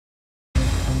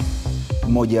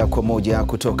Moja kwa moja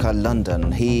kutoka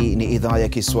London, hii ni idhaa ya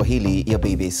Kiswahili ya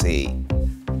BBC.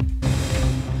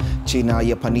 China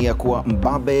yapania kuwa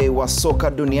mbabe wa soka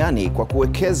duniani kwa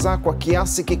kuwekeza kwa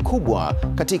kiasi kikubwa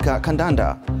katika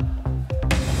kandanda.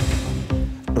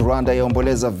 Rwanda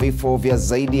yaomboleza vifo vya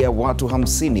zaidi ya watu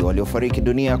 50 waliofariki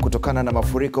dunia kutokana na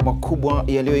mafuriko makubwa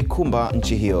yaliyoikumba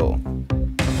nchi hiyo.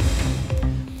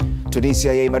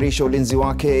 Tunisia yaimarisha ulinzi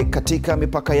wake katika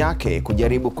mipaka yake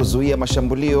kujaribu kuzuia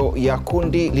mashambulio ya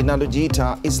kundi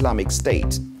linalojiita Islamic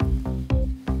State.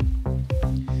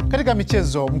 Katika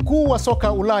michezo, mkuu wa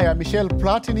soka Ulaya Michel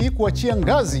Platini kuachia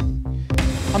ngazi.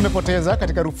 Amepoteza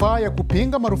katika rufaa ya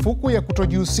kupinga marufuku ya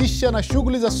kutojihusisha na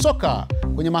shughuli za soka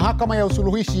kwenye mahakama ya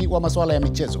usuluhishi wa masuala ya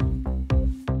michezo.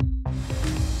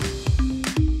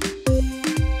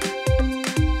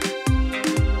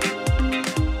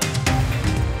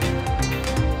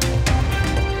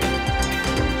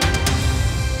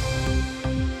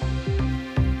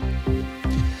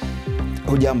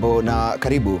 Hujambo na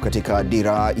karibu katika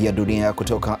Dira ya Dunia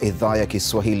kutoka idhaa ya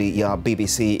Kiswahili ya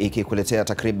BBC, ikikuletea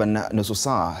takriban nusu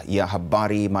saa ya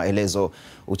habari, maelezo,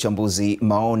 uchambuzi,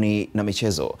 maoni na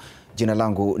michezo. Jina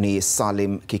langu ni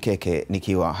Salim Kikeke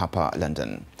nikiwa hapa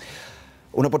London.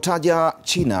 Unapotaja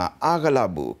China,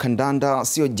 aghalabu kandanda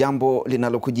sio jambo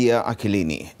linalokujia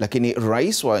akilini, lakini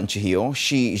rais wa nchi hiyo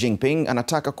Xi Jinping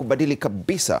anataka kubadili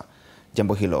kabisa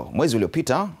jambo hilo. Mwezi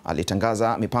uliopita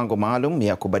alitangaza mipango maalum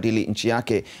ya kubadili nchi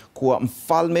yake kuwa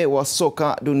mfalme wa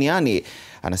soka duniani.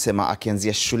 Anasema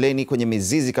akianzia shuleni kwenye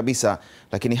mizizi kabisa,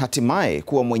 lakini hatimaye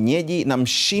kuwa mwenyeji na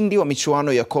mshindi wa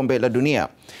michuano ya kombe la dunia.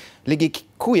 Ligi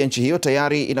kuu ya nchi hiyo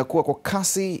tayari inakuwa kwa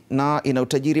kasi na ina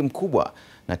utajiri mkubwa,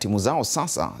 na timu zao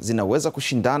sasa zinaweza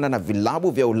kushindana na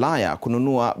vilabu vya Ulaya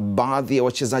kununua baadhi ya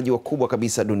wachezaji wakubwa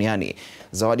kabisa duniani.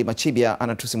 Zawadi Machibia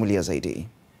anatusimulia zaidi.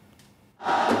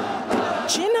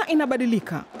 China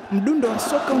inabadilika, mdundo wa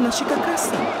soka unashika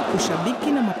kasi,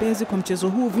 ushabiki na mapenzi kwa mchezo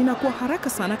huu vinakuwa haraka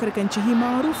sana katika nchi hii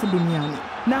maarufu duniani,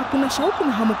 na kuna shauku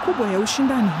na hamu kubwa ya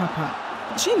ushindani hapa.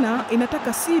 China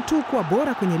inataka si tu kuwa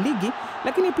bora kwenye ligi,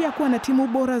 lakini pia kuwa na timu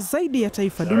bora zaidi ya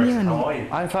taifa duniani.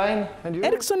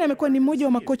 Eriksson amekuwa ni mmoja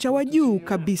wa makocha wa juu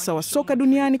kabisa wa soka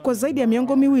duniani kwa zaidi ya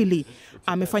miongo miwili.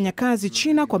 Amefanya kazi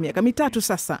China kwa miaka mitatu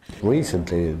sasa.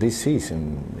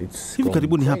 Hivi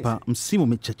karibuni hapa msimu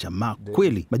umechachamaa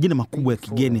kweli. Majina makubwa ya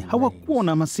kigeni hawakuwa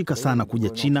wanahamasika sana kuja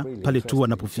China pale tu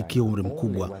wanapofikia umri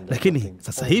mkubwa, lakini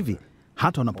sasa hivi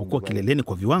hata wanapokuwa kileleni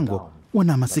kwa viwango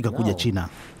wanahamasika kuja China.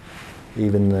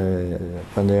 Even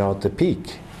when they are at the peak,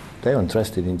 they are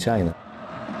interested in China.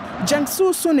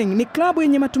 Jiangsu Suning ni klabu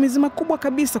yenye matumizi makubwa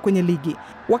kabisa kwenye ligi.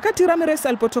 Wakati Ramirez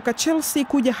alipotoka Chelsea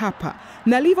kuja hapa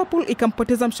na Liverpool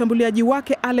ikampoteza mshambuliaji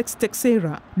wake Alex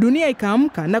Teixeira, dunia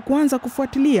ikaamka na kuanza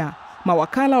kufuatilia.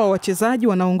 Mawakala wa wachezaji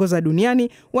wanaongoza duniani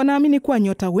wanaamini kuwa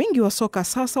nyota wengi wa soka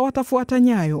sasa watafuata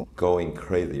nyayo.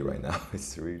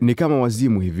 Ni kama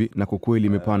wazimu hivi, na kwa kweli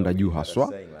imepanda juu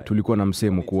haswa. Tulikuwa na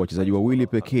msemo kuwa wachezaji wawili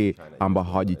pekee ambao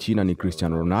hawaji China ni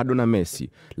Cristiano Ronaldo na Messi,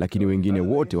 lakini wengine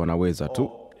wote wanaweza tu.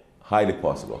 Highly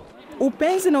possible.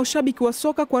 Upenzi na ushabiki wa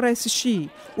soka kwa Rais Xi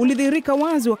ulidhihirika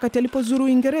wazi wakati alipozuru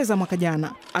Uingereza mwaka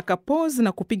jana. Akapose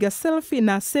na kupiga selfie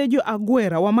na Sergio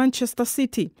Aguero wa Manchester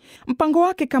City. Mpango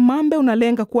wake kamambe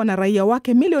unalenga kuwa na raia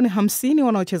wake milioni 50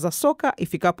 wanaocheza soka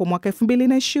ifikapo mwaka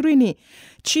 2020.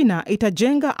 China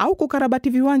itajenga au kukarabati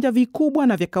viwanja vikubwa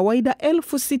na vya kawaida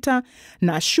 6,000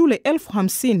 na shule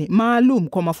 50,000 maalum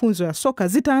kwa mafunzo ya soka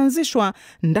zitaanzishwa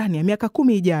ndani ya miaka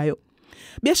 10 ijayo.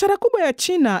 Biashara kubwa ya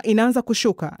China inaanza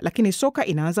kushuka, lakini soka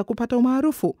inaanza kupata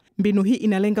umaarufu. Mbinu hii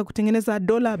inalenga kutengeneza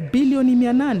dola bilioni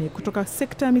 800 kutoka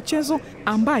sekta ya michezo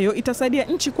ambayo itasaidia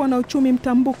nchi kuwa na uchumi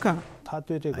mtambuka.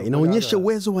 Inaonyesha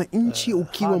uwezo wa nchi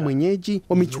ukiwa mwenyeji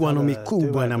wa michuano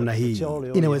mikubwa namna hii.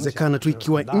 Inawezekana tu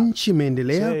ikiwa nchi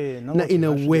imeendelea na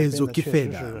ina uwezo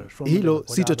kifedha. Hilo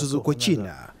si tatizo kwa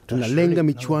China. Tunalenga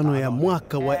michuano ya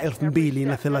mwaka wa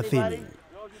 2030.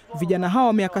 Vijana hao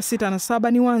wa miaka 6 na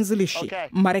 7 ni waanzilishi.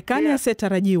 Marekani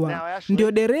asiyetarajiwa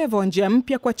ndio dereva wa njia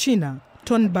mpya kwa China,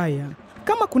 Ton Bayer.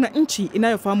 Kama kuna nchi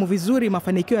inayofahamu vizuri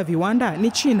mafanikio ya viwanda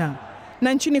ni China.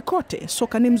 Na nchini kote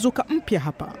soka ni mzuka mpya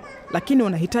hapa, lakini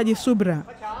wanahitaji subra.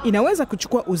 Inaweza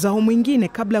kuchukua uzao mwingine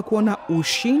kabla ya kuona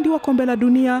ushindi wa kombe la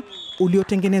dunia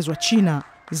uliotengenezwa China.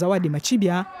 Zawadi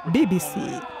Machibia, BBC.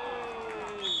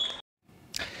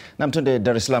 Na mtonde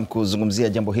Dar es Salaam kuzungumzia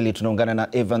jambo hili tunaungana na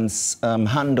Evans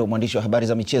Mhando, mwandishi wa habari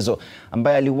za michezo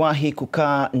ambaye aliwahi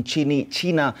kukaa nchini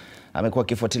China. Amekuwa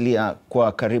akifuatilia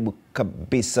kwa karibu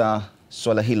kabisa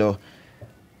swala hilo.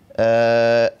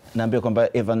 Naambia kwamba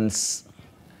Evans,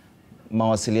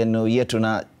 mawasiliano yetu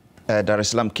na Dar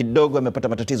es Salaam kidogo amepata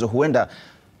matatizo. Huenda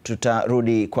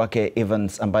tutarudi kwake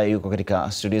Evans ambaye yuko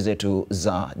katika studio zetu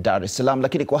za Dar es Salaam.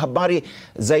 Lakini kwa habari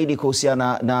zaidi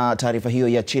kuhusiana na taarifa hiyo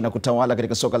ya China kutawala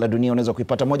katika soka la dunia, unaweza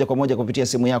kuipata moja kwa moja kupitia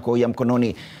simu yako ya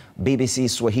mkononi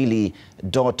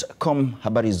bbcswahili.com.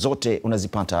 Habari zote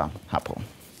unazipata hapo.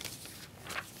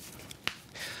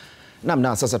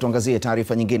 Na sasa tuangazie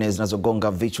taarifa nyingine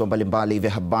zinazogonga vichwa mbalimbali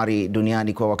vya habari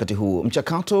duniani kwa wakati huu.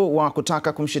 Mchakato wa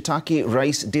kutaka kumshitaki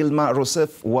Rais Dilma Rousseff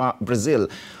wa Brazil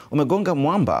umegonga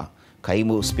mwamba.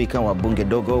 Kaimu spika wa bunge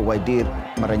dogo Waidir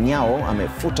Maranyao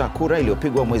amefuta kura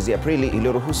iliyopigwa mwezi Aprili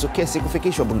iliyoruhusu kesi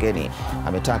kufikishwa bungeni.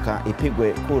 Ametaka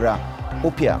ipigwe kura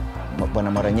upya.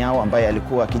 Bwana Maranyao ambaye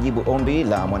alikuwa akijibu ombi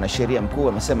la mwanasheria mkuu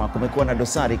amesema kumekuwa na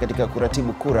dosari katika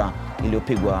kuratibu kura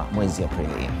iliyopigwa mwezi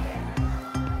Aprili.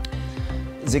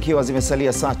 Zikiwa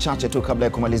zimesalia saa chache tu kabla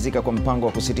ya kumalizika kwa mpango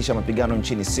wa kusitisha mapigano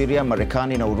nchini Syria,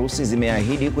 Marekani na Urusi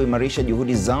zimeahidi kuimarisha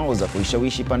juhudi zao za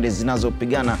kuishawishi pande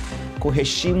zinazopigana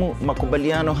kuheshimu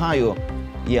makubaliano hayo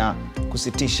ya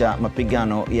kusitisha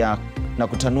mapigano na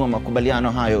kutanua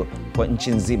makubaliano hayo kwa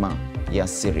nchi nzima ya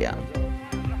Syria.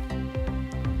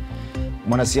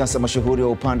 Mwanasiasa mashuhuri wa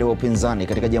upande wa upinzani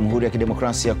katika Jamhuri ya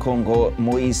Kidemokrasia ya Kongo,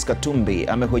 Moise Katumbi,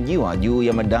 amehojiwa juu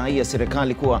ya madai ya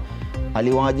serikali kuwa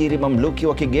aliwaajiri mamluki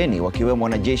wa kigeni wakiwemo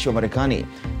wanajeshi wa Marekani.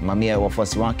 Mamia ya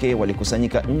wafuasi wake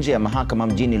walikusanyika nje ya mahakama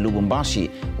mjini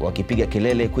Lubumbashi wakipiga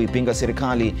kelele kuipinga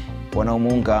serikali.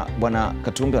 Wanaomuunga Bwana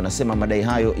Katumbi wanasema madai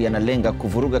hayo yanalenga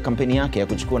kuvuruga kampeni yake ya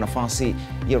kuchukua nafasi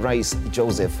ya Rais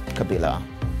Joseph Kabila.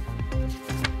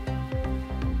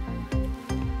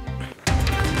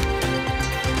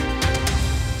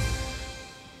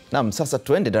 Sasa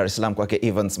tuende Dar es Salaam kwake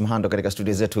Evans Mhando katika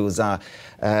studio zetu za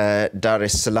Dar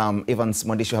es Salaam. Evans,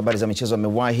 mwandishi wa habari za michezo,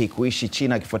 amewahi kuishi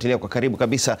China akifuatilia kwa karibu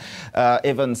kabisa.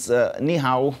 Evans, ni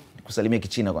hao, kusalimia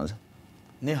kichina kwanza.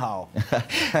 Ni hao.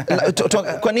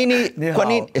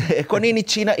 Kwa nini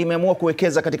China imeamua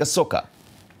kuwekeza katika soka?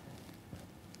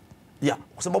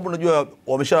 Kwa sababu unajua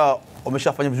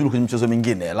wameshafanya vizuri kwenye michezo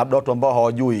mingine. Labda watu ambao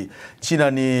hawajui,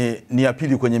 China ni ya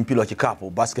pili kwenye mpira wa kikapu,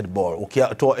 basketball.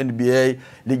 Ukitoa NBA,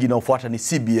 ligi inayofuata ni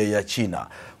CBA ya China.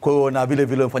 Kwa hiyo na vile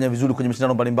vile wamefanya vizuri kwenye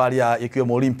mashindano mbalimbali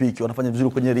ikiwemo Olympic, wanafanya vizuri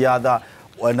kwenye riadha.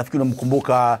 Nafikiri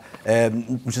unamkumbuka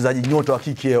mchezaji nyota wa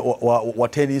kike wa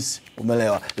tennis,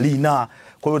 umeelewa, Lina.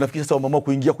 Kwa hiyo nafikiri sasa wameamua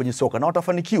kuingia kwenye soka na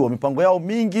watafanikiwa. Mipango yao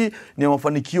mingi ni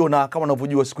mafanikio, na kama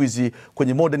unavyojua siku hizi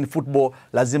kwenye modern football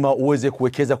lazima uweze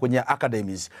kuwekeza kwenye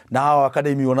academies, na hawa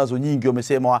academy wanazo nyingi.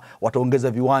 Wamesema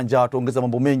wataongeza viwanja, wataongeza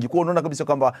mambo mengi. Kwa hiyo unaona kabisa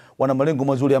kwamba wana malengo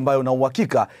mazuri ambayo na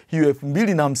uhakika hiyo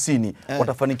 2050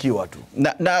 watafanikiwa tu.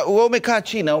 Na wewe umekaa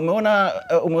China,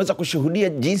 umeweza kushuhudia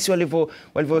jinsi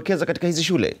walivyowekeza katika hizi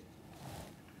shule?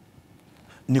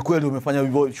 Ni kweli umefanya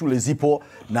hivyo, shule zipo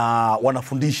na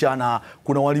wanafundisha, na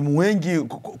kuna walimu wengi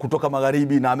kutoka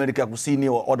magharibi na Amerika ya Kusini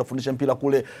wanafundisha mpira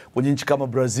kule kwenye nchi kama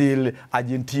Brazil,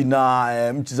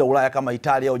 Argentina, nchi za Ulaya kama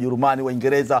Italia, Ujerumani,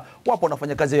 Uingereza. Wapo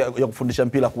wanafanya kazi ya kufundisha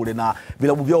mpira kule, na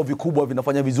vilabu vyao vikubwa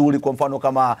vinafanya vizuri. Kwa mfano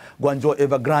kama Guangzhou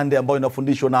Evergrande ambayo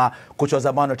inafundishwa na kocha wa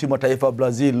zamani wa timu ya taifa ya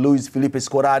Brazil Luis Felipe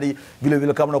Scolari. Vile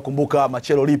vile kama unakumbuka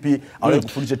Marcelo Lippi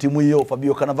aliyefundisha timu hiyo,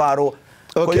 Fabio Cannavaro.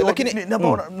 Okay, lakini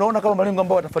naona kama malengo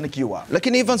ambayo watafanikiwa.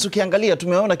 Lakini Evans, ukiangalia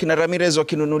tumeona kina Ramirez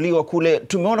wakinunuliwa kule.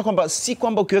 Tumeona kwamba si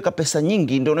kwamba ukiweka pesa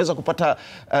nyingi ndio unaweza kupata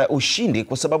ushindi,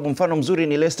 kwa sababu mfano mzuri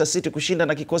ni Leicester City kushinda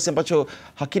na kikosi ambacho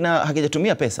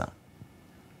hakijatumia pesa.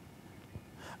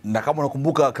 Na kama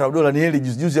unakumbuka Claudio Ranieri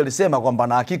juzi alisema kwamba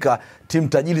na hakika timu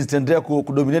tajiri zitaendelea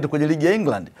kudominate kwenye ligi ya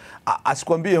England.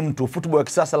 Asikwambie mtu, football ya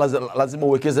kisasa lazima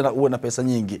uwekeze na uwe na pesa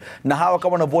nyingi. Na hawa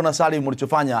kama unavyoona Salim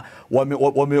walichofanya,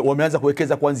 wameanza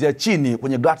kuwekeza kuanzia chini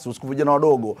kwenye grassroots kwa vijana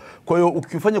wadogo. Kwa hiyo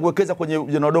ukifanya kuwekeza kwenye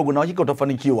vijana wadogo na hakika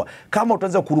utafanikiwa. Kama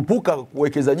utaanza kurupuka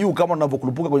kuwekeza juu kama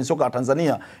unavyokurupuka kwenye soka la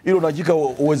Tanzania, hilo na hakika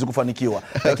uweze kufanikiwa.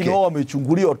 Lakini wao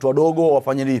wamechungulia watu wadogo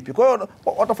wafanye lipi. Kwa hiyo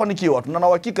watafanikiwa. Tuna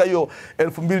hakika hiyo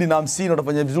 2050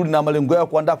 watafanya vizuri na malengo yao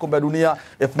kuandaa kombe la dunia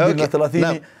 2030.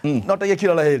 Na watakia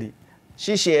kila laheri.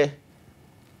 Shishie.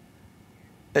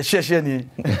 Shesheni.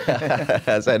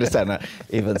 Asante sana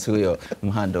Evans huyo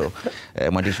Mhando,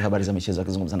 mwandishi wa habari za michezo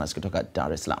akizungumza nasi kutoka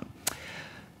Dar es Salaam.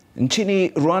 Nchini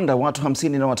Rwanda watu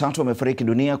 53 wamefariki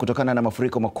dunia kutokana na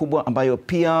mafuriko makubwa ambayo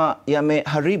pia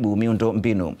yameharibu miundo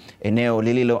mbinu. Eneo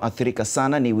lililoathirika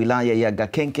sana ni wilaya ya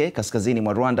Gakenke kaskazini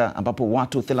mwa Rwanda ambapo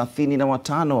watu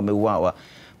 35 wameuawa.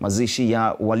 Mazishi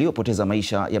ya waliopoteza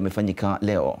maisha yamefanyika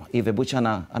leo. Ive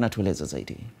Buchana anatueleza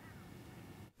zaidi.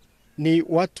 Ni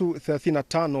watu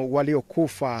 35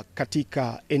 waliokufa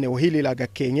katika eneo hili la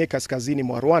Gakenke kaskazini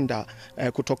mwa Rwanda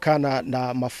kutokana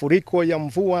na mafuriko ya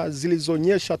mvua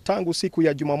zilizonyesha tangu siku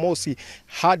ya Jumamosi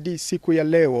hadi siku ya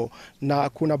leo, na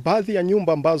kuna baadhi ya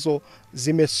nyumba ambazo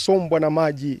zimesombwa na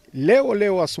maji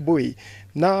leo asubuhi,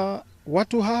 na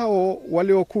watu hao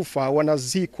waliokufa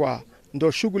wanazikwa.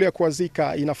 Ndio shughuli ya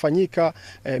kuwazika inafanyika,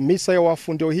 misa ya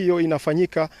wafu ndio hiyo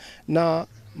inafanyika, na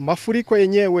mafuriko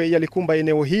yenyewe yalikumba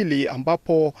eneo hili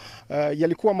ambapo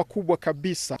yalikuwa makubwa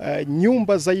kabisa.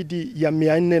 Nyumba zaidi ya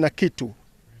 400 na kitu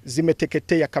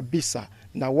zimeteketea kabisa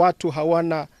na watu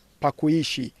hawana pa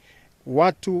kuishi.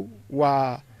 Watu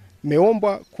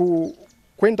wameombwa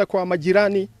kwenda kwa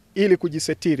majirani ili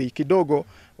kujisetiri kidogo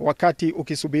wakati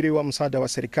ukisubiriwa msaada wa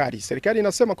serikali. Serikali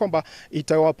inasema kwamba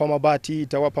itawapa mabati,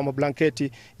 itawapa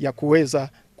mablanketi ya kuweza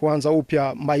kuanza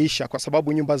upya maisha kwa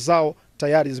sababu nyumba zao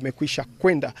tayari zimekwisha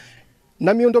kwenda.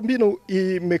 Na miundombinu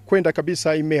imekwenda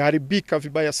kabisa, imeharibika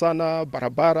vibaya sana.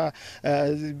 Barabara,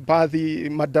 baadhi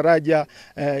madaraja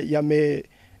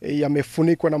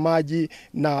yamefunikwa na maji,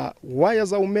 na waya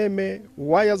za umeme,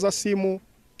 waya za simu,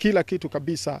 kila kitu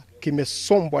kabisa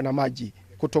kimesombwa na maji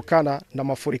kutokana na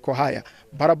mafuriko haya.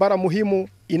 Barabara muhimu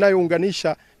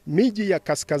inayounganisha miji ya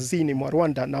kaskazini mwa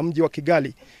Rwanda na mji wa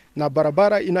Kigali, na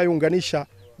barabara inayounganisha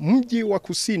mji wa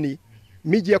kusini,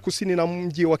 miji ya kusini na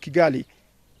mji wa Kigali,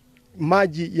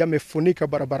 maji yamefunika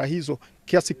barabara hizo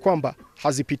kiasi kwamba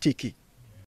hazipitiki.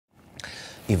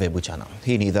 Ive Buchana.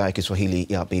 Hii ni idhaa ya Kiswahili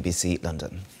ya BBC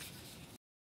London.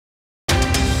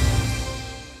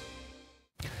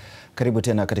 Karibu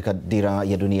tena katika Dira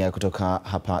ya Dunia kutoka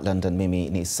hapa London. Mimi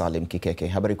ni Salim Kikeke.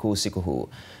 Habari kuu usiku huu.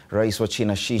 Rais wa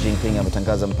China Xi Jinping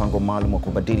ametangaza mpango maalum wa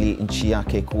kubadili nchi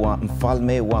yake kuwa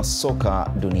mfalme wa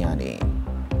soka duniani.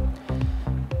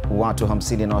 Watu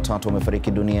 53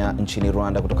 wamefariki dunia nchini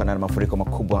Rwanda kutokana na mafuriko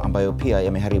makubwa ambayo pia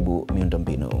yameharibu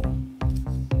miundombinu.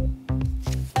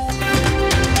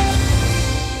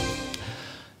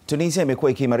 Tunisia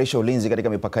imekuwa ikiimarisha ulinzi katika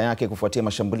mipaka yake kufuatia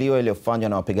mashambulio yaliyofanywa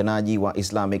na wapiganaji wa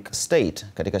Islamic State.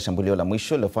 Katika shambulio la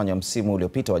mwisho lililofanywa msimu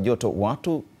uliopita wa joto,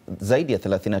 watu zaidi ya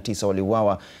 39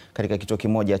 waliuawa katika kituo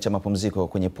kimoja cha mapumziko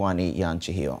kwenye pwani ya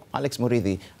nchi hiyo. Alex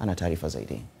Muridhi ana taarifa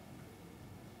zaidi.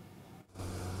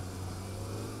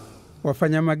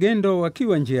 Wafanya magendo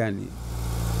wakiwa njiani.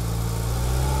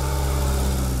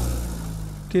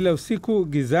 Kila usiku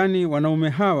gizani, wanaume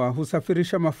hawa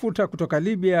husafirisha mafuta kutoka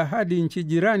Libya hadi nchi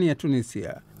jirani ya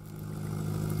Tunisia.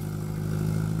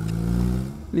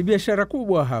 Ni biashara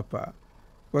kubwa hapa.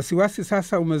 Wasiwasi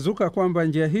sasa umezuka kwamba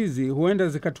njia hizi huenda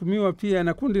zikatumiwa pia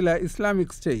na kundi la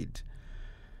Islamic State.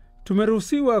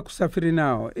 Tumeruhusiwa kusafiri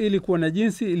nao ili kuona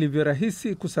jinsi ilivyo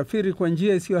rahisi kusafiri kwa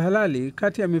njia isiyo halali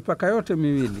kati ya mipaka yote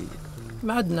miwili.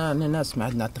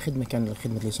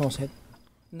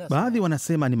 Baadhi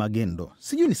wanasema ni magendo.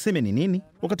 Sijui niseme ni nini.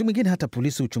 Wakati mwingine hata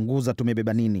polisi uchunguza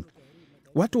tumebeba nini.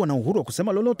 Watu wana uhuru wa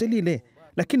kusema lolote lile,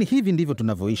 lakini hivi ndivyo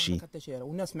tunavyoishi.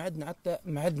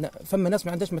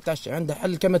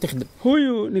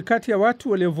 Huyu ni kati ya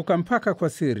watu waliovuka mpaka kwa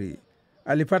siri.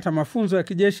 Alipata mafunzo ya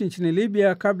kijeshi nchini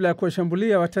Libya kabla ya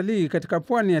kuwashambulia watalii katika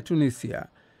pwani ya Tunisia.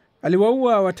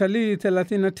 Aliwaua watalii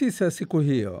 39 siku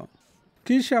hiyo.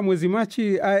 Kisha mwezi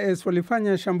Machi IS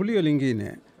walifanya shambulio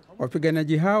lingine.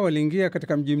 Wapiganaji hao waliingia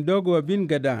katika mji mdogo wa Bin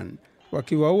Gadan,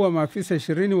 wakiwaua maafisa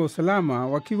 20 wa usalama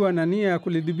wakiwa na nia ya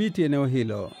kulidhibiti eneo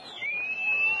hilo.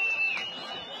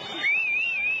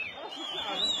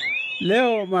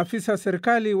 Leo maafisa wa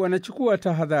serikali wanachukua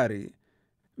tahadhari.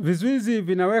 Vizuizi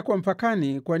vinawekwa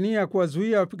mpakani kwa nia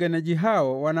kuwazuia wapiganaji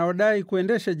hao wanaodai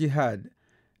kuendesha jihad.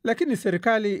 Lakini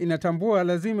serikali inatambua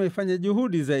lazima ifanye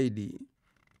juhudi zaidi.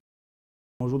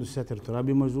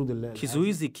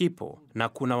 Kizuizi kipo na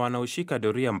kuna wanaoshika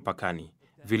doria mpakani.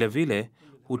 Vile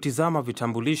hutizama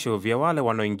vitambulisho vya wale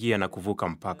wanaoingia na kuvuka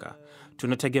mpaka.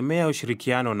 Tunategemea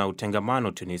ushirikiano na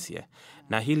utengamano Tunisia,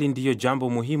 na hili ndiyo jambo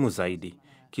muhimu zaidi.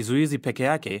 Kizuizi peke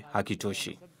yake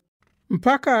hakitoshi.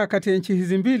 Mpaka kati ya nchi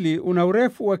hizi mbili una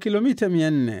urefu wa kilomita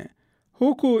 400.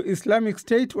 Huku Islamic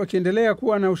State wakiendelea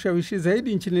kuwa na ushawishi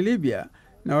zaidi nchini Libya,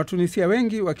 na Watunisia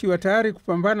wengi wakiwa tayari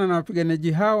kupambana na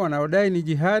wapiganaji hao wanaodai ni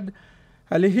jihad.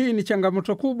 Hali hii ni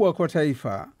changamoto kubwa kwa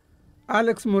taifa.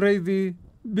 Alex Mureithi,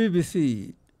 BBC.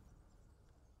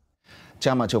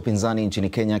 Chama cha upinzani nchini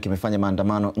Kenya kimefanya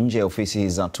maandamano nje ya ofisi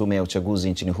za tume ya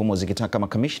uchaguzi nchini humo zikitaka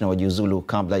makamishna wajiuzulu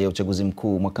kabla ya uchaguzi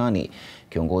mkuu mwakani.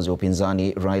 Kiongozi wa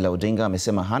upinzani Raila Odinga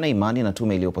amesema hana imani na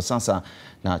tume iliyopo sasa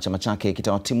na chama chake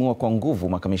kitawatimua kwa nguvu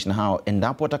makamishna hao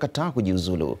endapo watakataa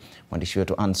kujiuzulu. Mwandishi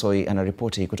wetu Ansoi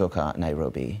anaripoti kutoka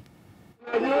Nairobi.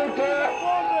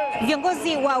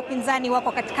 Viongozi wa upinzani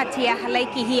wako katikati ya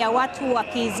halaiki hii ya watu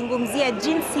wakizungumzia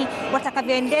jinsi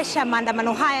watakavyoendesha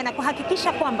maandamano haya na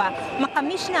kuhakikisha kwamba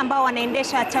makamishna ambao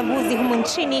wanaendesha chaguzi humu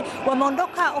nchini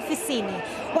wameondoka ofisini.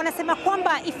 Wanasema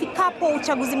kwamba ifikapo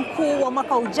uchaguzi mkuu wa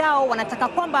mwaka ujao, wanataka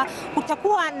kwamba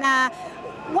kutakuwa na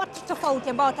watu tofauti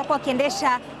ambao watakuwa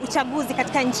wakiendesha uchaguzi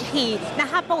katika nchi hii, na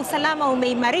hapa usalama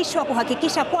umeimarishwa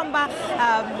kuhakikisha kwamba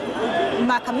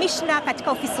makamishna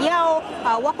katika ofisi yao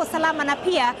wako salama na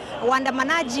pia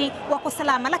waandamanaji wako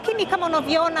salama. Lakini kama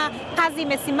unavyoona, kazi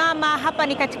imesimama. Hapa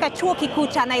ni katika chuo kikuu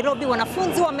cha Nairobi.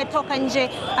 Wanafunzi wametoka nje,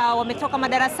 wametoka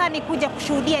madarasani kuja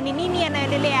kushuhudia ni nini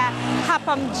yanaendelea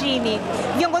hapa mjini.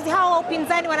 Viongozi hao wa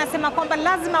upinzani wanasema kwamba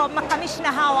lazima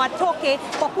makamishna hao watoke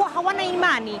kwa kuwa hawana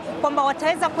imani kwamba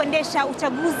wataweza kuendesha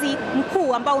uchaguzi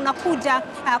mkuu ambao unakuja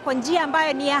kwa njia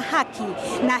ambayo ni ya haki,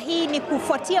 na hii ni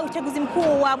kufuatia uchaguzi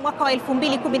mkuu wa mwaka wa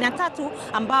 2013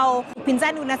 ambao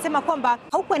upinzani unasema kwamba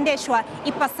haukuendeshwa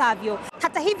ipasavyo.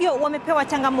 Hata hivyo, wamepewa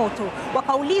changamoto,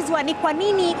 wakaulizwa ni kwa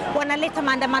nini wanaleta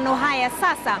maandamano haya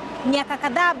sasa miaka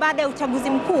kadhaa baada ya uchaguzi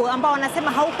mkuu ambao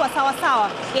wanasema haukuwa sawa sawa,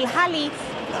 ilhali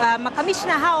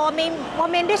makamishna hao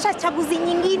wameendesha chaguzi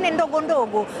nyingine ndogo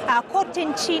ndogo kote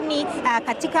nchini,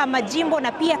 katika majimbo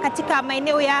na pia katika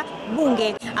maeneo ya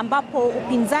bunge ambapo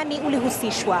upinzani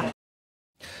ulihusishwa.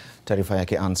 Taarifa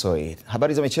yake Ansoi.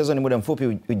 Habari za michezo ni muda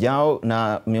mfupi ujao,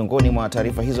 na miongoni mwa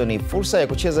taarifa hizo ni fursa ya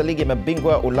kucheza ligi ya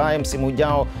mabingwa Ulaya msimu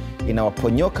ujao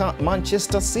inawaponyoka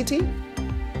Manchester City.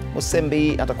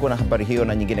 Musembi atakuwa na habari hiyo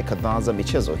na nyingine kadhaa za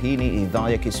michezo. Hii ni idhaa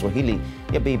ya Kiswahili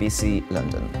ya BBC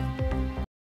London.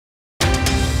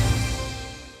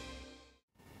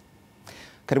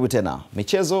 Karibu tena.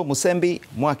 Michezo, Musembi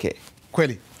Mwake.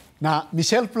 Kweli. Na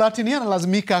Michel Platini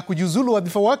analazimika kujiuzulu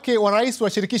wadhifa wake wa rais wa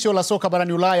shirikisho la soka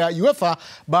barani Ulaya UEFA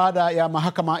baada ya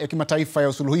mahakama ya kimataifa ya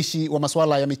usuluhishi wa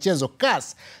masuala ya michezo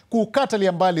CAS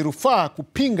kukatalia mbali rufaa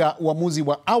kupinga uamuzi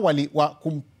wa awali wa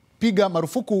kumpiga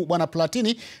marufuku bwana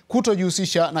Platini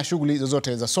kutojihusisha na shughuli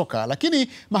zozote za soka. Lakini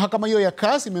mahakama hiyo ya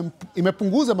CAS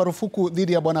imepunguza marufuku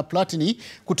dhidi ya bwana Platini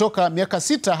kutoka miaka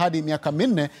 6 hadi miaka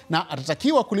 4 na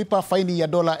atatakiwa kulipa faini ya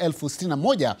dola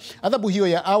 61,000. Adhabu hiyo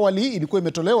ya awali ilikuwa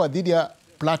imetolewa dhidi ya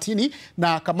Platini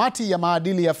na kamati ya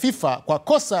maadili ya FIFA kwa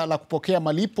kosa la kupokea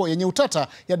malipo yenye utata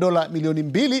ya dola milioni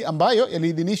 2 ambayo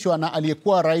yaliidhinishwa na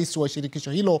aliyekuwa rais wa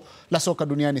shirikisho hilo la soka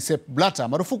duniani Sepp Blatter.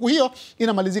 Marufuku hiyo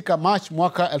inamalizika March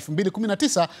mwaka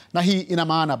 2019 na hii ina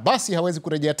maana basi hawezi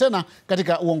kurejea tena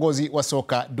katika uongozi wa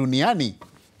soka duniani.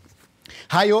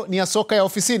 Hayo ni ya soka ya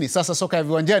ofisini. Sasa soka ya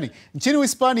viwanjani. Nchini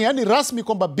Uhispania ni rasmi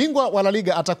kwamba bingwa wa La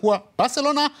Liga atakuwa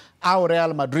Barcelona au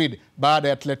Real Madrid baada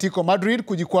ya Atletico Madrid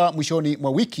kujikwaa mwishoni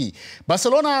mwa wiki.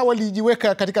 Barcelona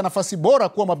walijiweka katika nafasi bora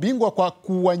kuwa mabingwa kwa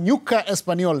kuwanyuka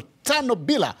Espanyol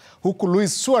 5-0, huku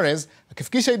Luis Suarez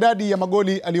akifikisha idadi ya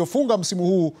magoli aliyofunga msimu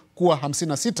huu kuwa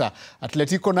 56.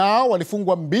 Atletico nao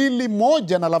walifungwa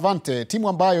 2-1 na Levante, timu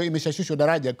ambayo imeshashushwa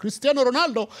daraja. Cristiano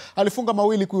Ronaldo alifunga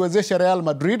mawili kuiwezesha Real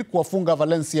Madrid kuwafunga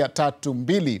Valencia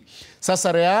 3-2.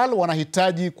 Sasa Real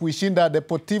wanahitaji kuishinda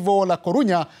Deportivo La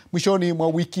Coruña mwishoni mwa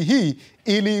wiki hii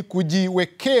ili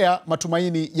kujiwekea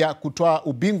matumaini ya kutoa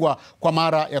ubingwa kwa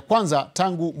mara ya kwanza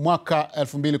tangu mwaka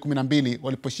 2012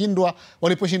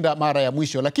 waliposhinda mara ya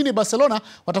mwisho. Lakini Barcelona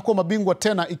watakuwa mabingwa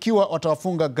tena ikiwa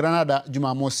watawafunga Granada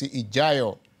Jumamosi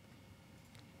ijayo.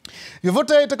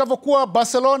 Vyovyote itakavyokuwa,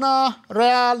 Barcelona,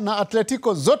 Real na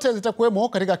Atletico zote zitakuwemo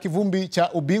katika kivumbi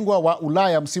cha ubingwa wa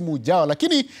Ulaya msimu ujao.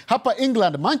 Lakini hapa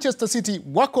England, Manchester City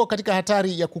wako katika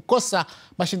hatari ya kukosa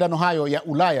mashindano hayo ya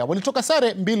Ulaya. Walitoka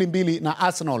sare 2-2 na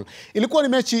Arsenal. Ilikuwa ni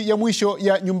mechi ya mwisho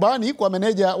ya nyumbani kwa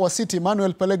meneja wa City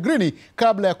Manuel Pellegrini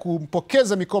kabla ya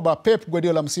kumpokeza mikoba Pep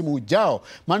Guardiola msimu ujao.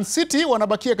 Man City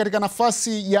wanabakia katika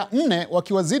nafasi ya 4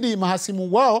 wakiwazidi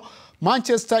mahasimu wao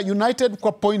Manchester United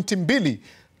kwa pointi 2.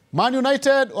 Man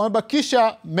United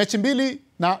wamebakisha mechi 2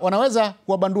 na wanaweza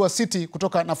kuwabandua City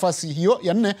kutoka nafasi hiyo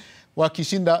ya 4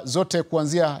 wakishinda zote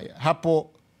kuanzia hapo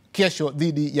kesho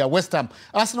dhidi ya West Ham.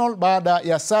 Arsenal baada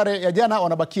ya sare ya jana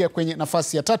wanabakia kwenye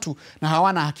nafasi ya 3 na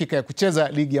hawana hakika ya kucheza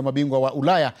ligi ya mabingwa wa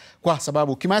Ulaya kwa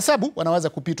sababu kimahesabu wanaweza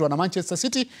kupitwa na Manchester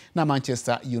City na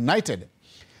Manchester United.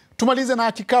 Tumalize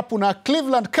na kikapu na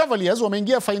Cleveland Cavaliers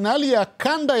wameingia fainali ya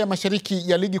kanda ya mashariki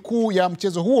ya ligi kuu ya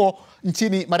mchezo huo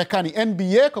nchini Marekani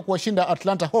NBA kwa kuwashinda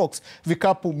Atlanta Hawks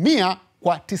vikapu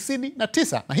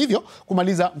 100-99 na hivyo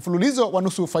kumaliza mfululizo wa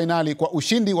nusu fainali kwa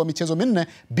ushindi wa michezo 4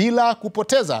 bila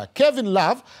kupoteza. Kevin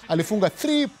Love alifunga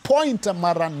 3-point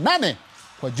mara 8,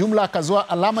 kwa jumla akazoa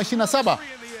alama 27.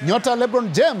 Nyota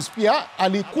LeBron James pia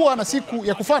alikuwa na siku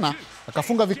ya kufana,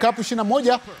 akafunga vikapu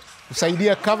 21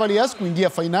 kusaidia Cavaliers kuingia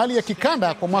fainali ya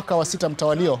kikanda kwa mwaka wa 6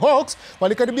 mtawalio. Hawks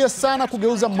walikaribia sana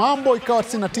kugeuza mambo ikawa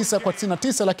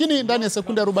 99-99, lakini ndani ya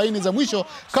sekunde 40 za mwisho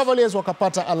Cavaliers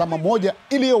wakapata alama moja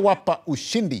iliyowapa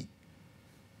ushindi.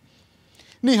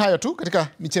 Ni hayo tu katika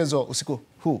michezo usiku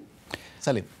huu.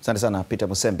 Salim. Asante sana Peter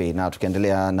Musembi, na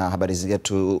tukiendelea na habari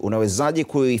zetu, unawezaje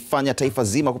kuifanya taifa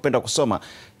zima kupenda kusoma?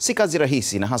 Si kazi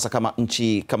rahisi, na hasa kama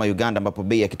nchi kama Uganda ambapo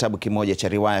bei ya kitabu kimoja cha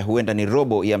riwaya huenda ni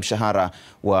robo ya mshahara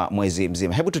wa mwezi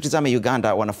mzima. Hebu tutizame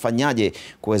Uganda wanafanyaje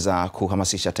kuweza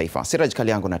kuhamasisha taifa. Siraj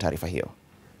Kaliango na taarifa hiyo.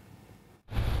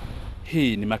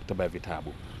 Hii ni maktaba ya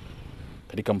vitabu.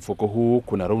 Katika mfuko huu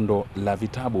kuna rundo la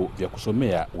vitabu vya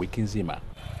kusomea wiki nzima.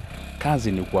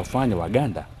 Kazi ni kuwafanya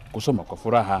Waganda kusoma kwa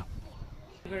furaha.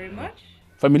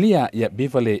 Familia ya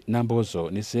Beverly Nambozo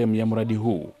ni sehemu ya mradi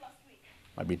huu.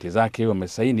 Mabinti zake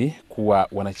wamesaini kuwa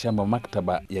wanachama wa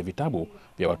maktaba ya vitabu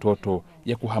vya watoto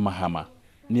ya kuhamahama.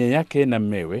 Nia yake na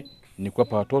mmewe ni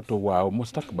kuwapa watoto wao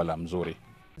mustakabala mzuri.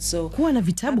 Kuwa na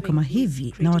vitabu kama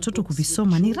hivi na watoto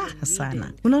kuvisoma ni raha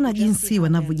sana. Unaona jinsi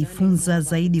wanavyojifunza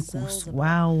zaidi kuhusu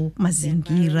wao,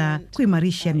 mazingira,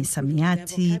 kuimarisha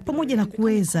misamiati pamoja na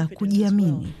kuweza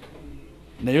kujiamini.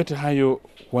 Na yote hayo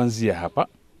huanzia hapa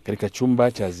katika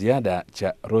chumba cha ziada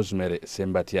cha Rosemary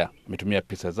Sembatia. Ametumia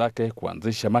pesa zake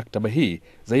kuanzisha maktaba hii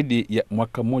zaidi ya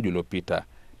mwaka mmoja uliopita,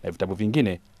 na vitabu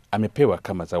vingine amepewa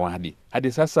kama zawadi.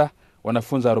 Hadi sasa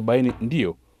wanafunzi 40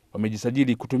 ndio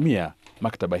wamejisajili kutumia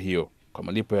maktaba hiyo. Kwa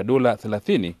malipo ya dola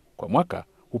 30 kwa mwaka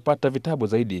hupata vitabu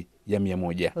zaidi ya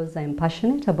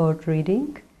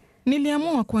 100.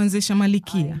 Niliamua kuanzisha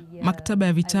Malikia, maktaba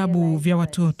ya vitabu vya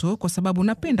watoto, kwa sababu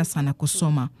napenda sana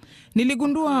kusoma.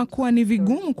 Niligundua kuwa ni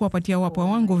vigumu kuwapatia wapwa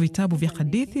wangu vitabu vya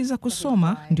hadithi za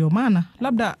kusoma, ndio maana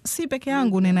labda si peke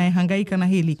yangu ninayehangaika na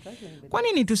hili. Kwa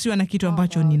nini tusiwe na kitu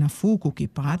ambacho ni nafuu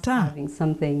kukipata?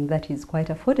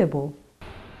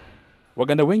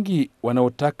 Waganda wengi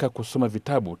wanaotaka kusoma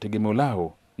vitabu tegemeo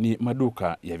lao ni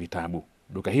maduka ya vitabu.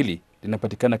 Duka hili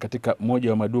linapatikana katika moja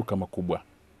wa maduka makubwa.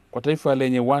 Kwa taifa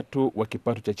lenye watu wa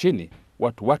kipato cha chini,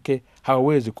 watu wake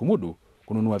hawawezi kumudu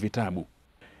kununua vitabu.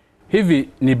 Hivi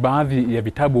ni baadhi ya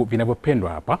vitabu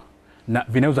vinavyopendwa hapa, na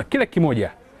vinauza kila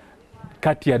kimoja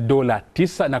kati ya dola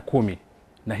 9 na 10.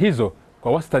 Na hizo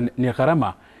kwa wastani ni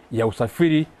gharama ya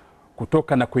usafiri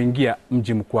kutoka na kuingia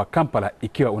mji mkuu wa Kampala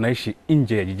ikiwa unaishi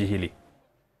nje ya jiji hili.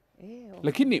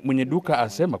 Lakini mwenye duka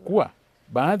asema kuwa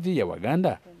baadhi ya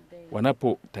Waganda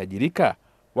wanapotajirika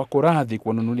wako radhi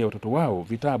kuwanunulia watoto wao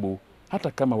vitabu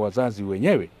hata kama wazazi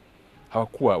wenyewe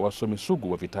hawakuwa wasomi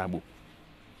sugu wa vitabu.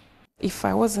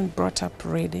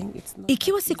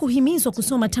 Ikiwa sikuhimizwa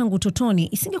kusoma tangu utotoni,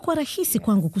 isingekuwa rahisi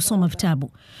kwangu kusoma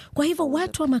vitabu. Kwa hivyo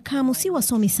watu wa makamu si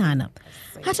wasomi sana.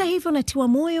 Hata hivyo natiwa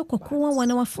moyo kwa kuwa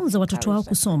wanawafunza watoto wao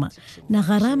kusoma, na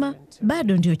gharama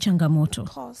bado ndio changamoto.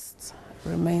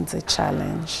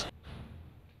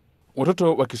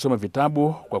 Watoto wakisoma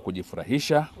vitabu kwa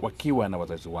kujifurahisha wakiwa na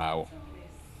wazazi wao.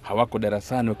 Hawako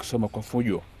darasani wakisoma kwa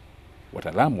fujo.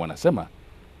 Wataalamu wanasema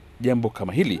jambo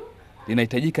kama hili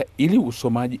linahitajika ili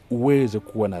usomaji uweze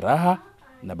kuwa na raha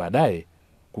na baadaye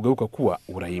kugeuka kuwa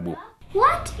uraibu.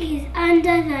 What is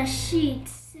under the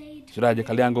sheets? Siraja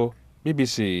Kaliango,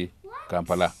 BBC,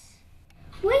 Kampala.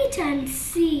 Wait and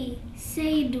see,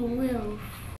 said Will.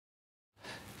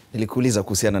 Nilikuuliza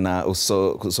kuhusiana na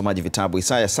usomaji vitabu.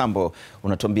 Isaya Sambo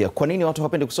unatuambia kwa nini watu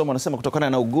hawapendi kusoma? Unasema kutokana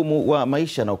na ugumu wa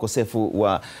maisha na ukosefu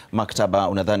wa maktaba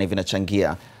unadhani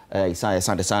vinachangia. Isaya,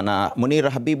 asante sana. Munira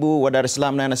Habibu wa Dar es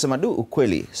Salaam naye anasema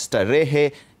ukweli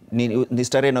starehe ni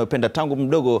starehe nayopenda tangu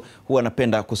mdogo, huwa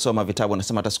napenda kusoma vitabu.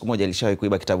 Anasema hata siku moja alishawahi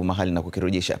kuiba kitabu mahali na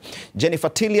kukirudisha.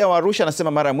 Jennifer Tilia wa Arusha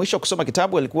anasema mara ya mwisho kusoma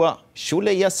kitabu alikuwa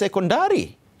shule ya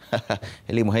sekondari.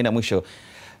 Elimu haina mwisho.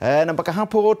 Na mpaka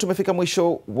hapo tumefika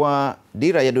mwisho wa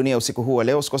Dira ya Dunia usiku huu wa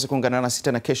leo. Usikose kuungana nasi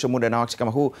tena kesho muda na wakati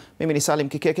kama huu. Mimi ni Salim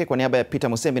Kikeke kwa niaba ya Peter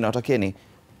Musembi na watakieni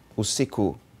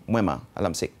usiku mwema.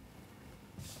 Alamsiki.